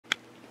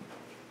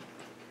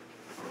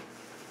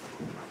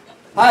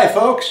Hi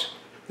folks,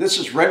 this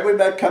is Red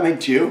Wemette coming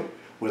to you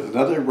with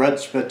another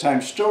Red's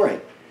Bedtime story.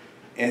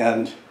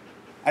 And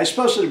I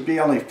suppose it would be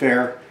only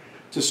fair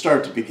to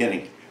start at the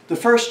beginning. The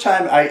first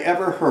time I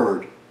ever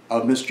heard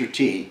of Mr.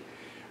 T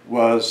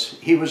was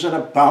he was in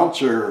a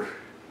bouncer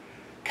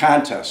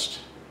contest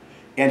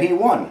and he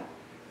won.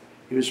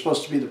 He was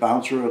supposed to be the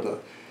bouncer of the,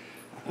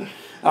 I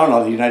don't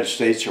know, the United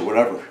States or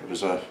whatever. It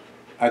was I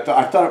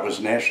thought it was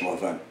a national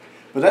event,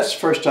 but that's the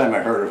first time I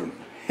heard of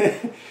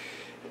him.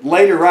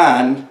 Later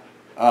on,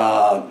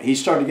 he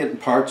started getting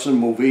parts in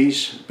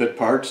movies, bit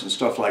parts and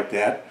stuff like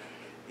that,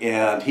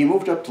 and he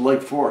moved up to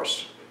Lake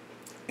Forest.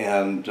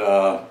 And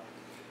at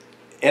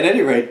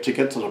any rate, to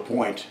get to the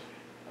point,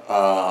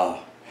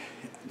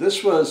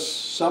 this was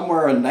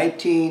somewhere in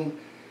it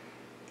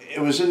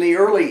was in the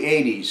early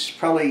 80s,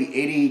 probably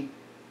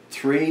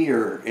 83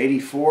 or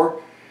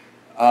 84.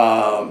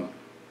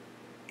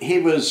 He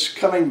was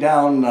coming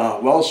down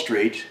Well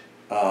Street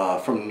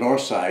from the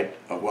north side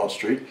of Well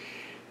Street,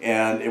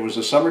 and it was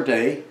a summer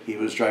day. He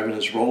was driving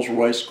his Rolls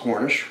Royce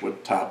Cornish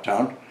with top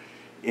down,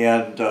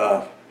 and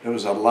it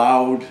was a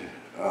loud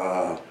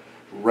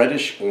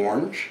reddish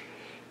orange,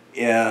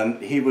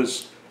 and he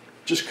was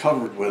just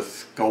covered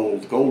with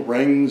gold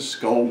rings,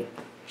 gold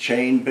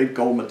chain, big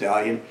gold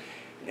medallion,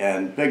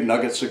 and big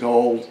nuggets of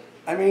gold.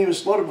 I mean, he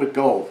was loaded with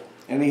gold,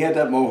 and he had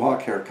that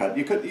mohawk haircut.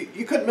 You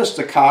couldn't miss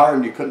the car,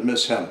 and you couldn't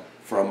miss him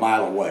for a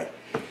mile away.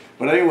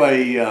 But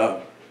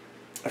anyway,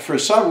 for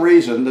some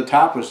reason, the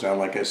top was down,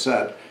 like I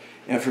said,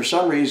 and for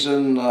some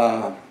reason,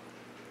 a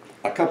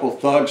couple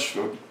thugs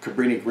from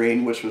Cabrini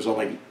Green, which was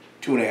only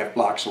 2.5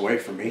 blocks away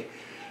from me,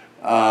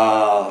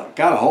 got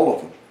a hold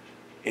of him,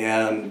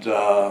 and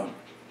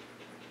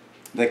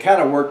they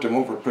kind of worked him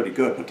over pretty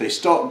good. But they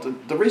still,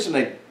 the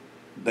reason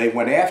they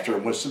went after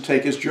him was to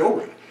take his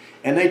jewelry,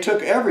 and they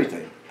took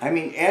everything. I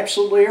mean,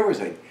 absolutely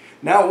everything.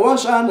 Now, it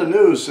was on the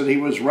news that he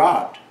was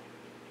robbed,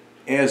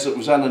 as it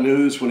was on the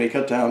news when he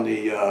cut down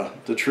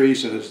the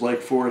trees in his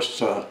Lake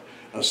Forest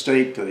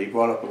estate that he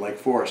bought up in Lake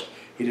Forest.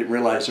 He didn't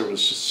realize there was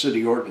a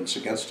city ordinance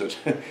against it,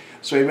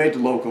 so he made the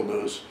local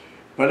news.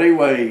 But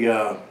anyway,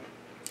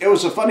 it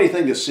was a funny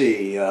thing to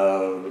see.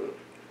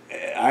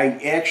 I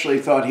actually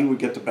thought he would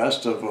get the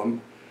best of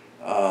him.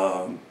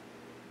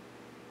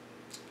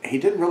 He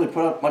didn't really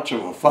put up much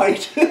of a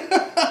fight,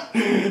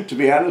 to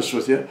be honest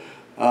with you.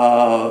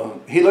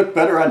 He looked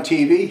better on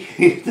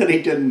TV than he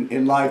did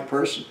in live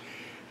person.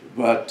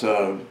 But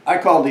I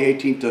called the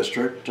 18th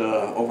District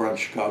over on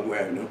Chicago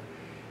Avenue,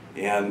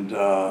 and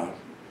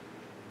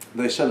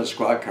they sent a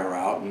squad car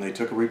out, and they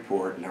took a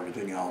report and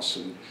everything else.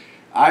 And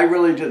I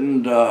really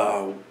didn't,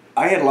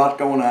 I had a lot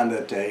going on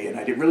that day, and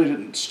I really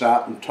didn't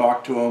stop and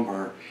talk to him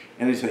or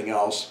anything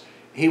else.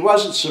 He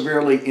wasn't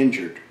severely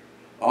injured.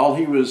 All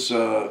he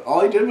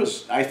did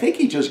was, I think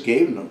he just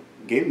gave him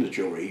the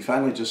jewelry. He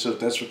finally just said,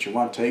 "That's what you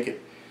want, take it."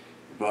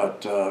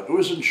 But it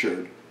was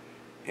insured.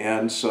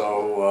 And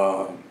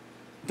so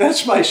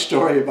that's my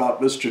story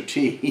about Mr.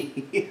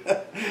 T. It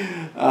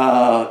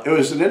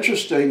was an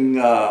interesting,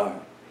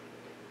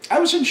 I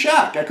was in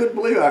shock. I couldn't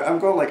believe it. I'm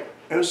going like,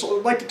 it was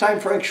like the time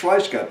Frank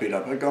Schuessler got beat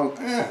up. I go,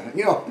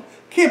 you know,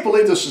 can't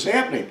believe this is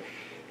happening.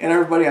 And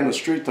everybody on the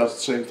street thought the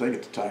same thing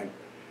at the time.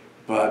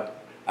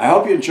 But I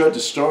hope you enjoyed the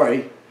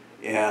story.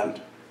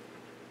 And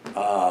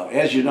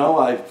as you know,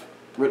 I've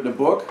written a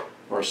book,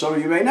 or some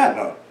of you may not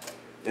know.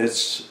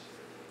 It's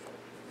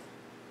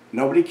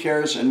Nobody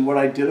Cares and What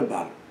I Did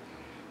About It.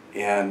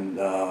 And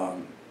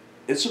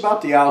it's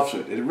about the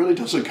outfit. It really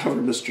doesn't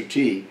cover Mr.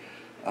 T.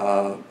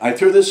 I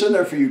threw this in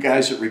there for you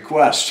guys at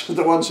request,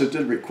 the ones that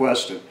did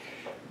request it.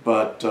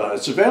 But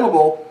it's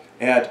available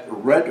at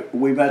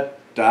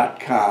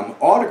redwemette.com,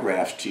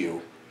 autographed to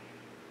you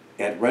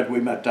at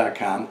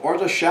redwemette.com, or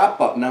the shop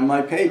button on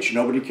my page,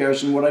 Nobody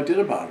Cares and What I Did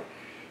About It.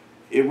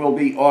 It will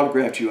be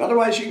autographed to you.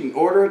 Otherwise, you can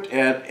order it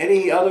at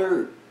any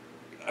other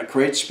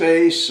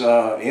CrateSpace,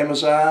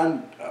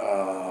 Amazon.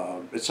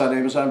 It's on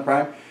Amazon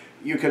Prime.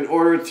 You can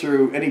order it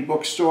through any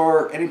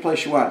bookstore, any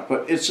place you want,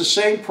 but it's the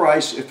same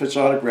price if it's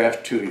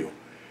autographed to you.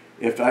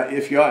 If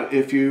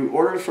you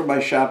order it from my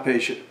shop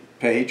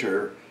page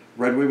or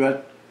Red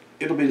Wemette,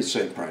 it'll be the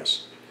same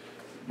price.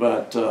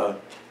 But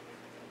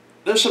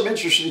there's some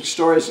interesting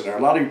stories in there.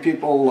 A lot of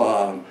people,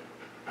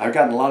 I've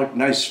gotten a lot of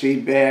nice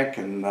feedback,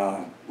 and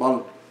a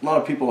lot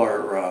of people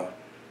are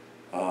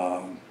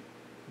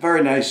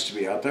very nice to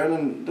me out there, and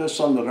then there's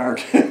some that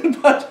aren't.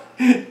 But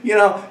you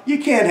know, you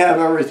can't have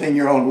everything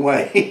your own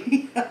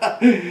way.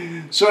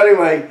 So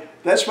anyway,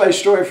 that's my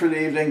story for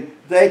the evening.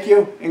 Thank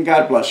you, and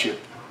God bless you.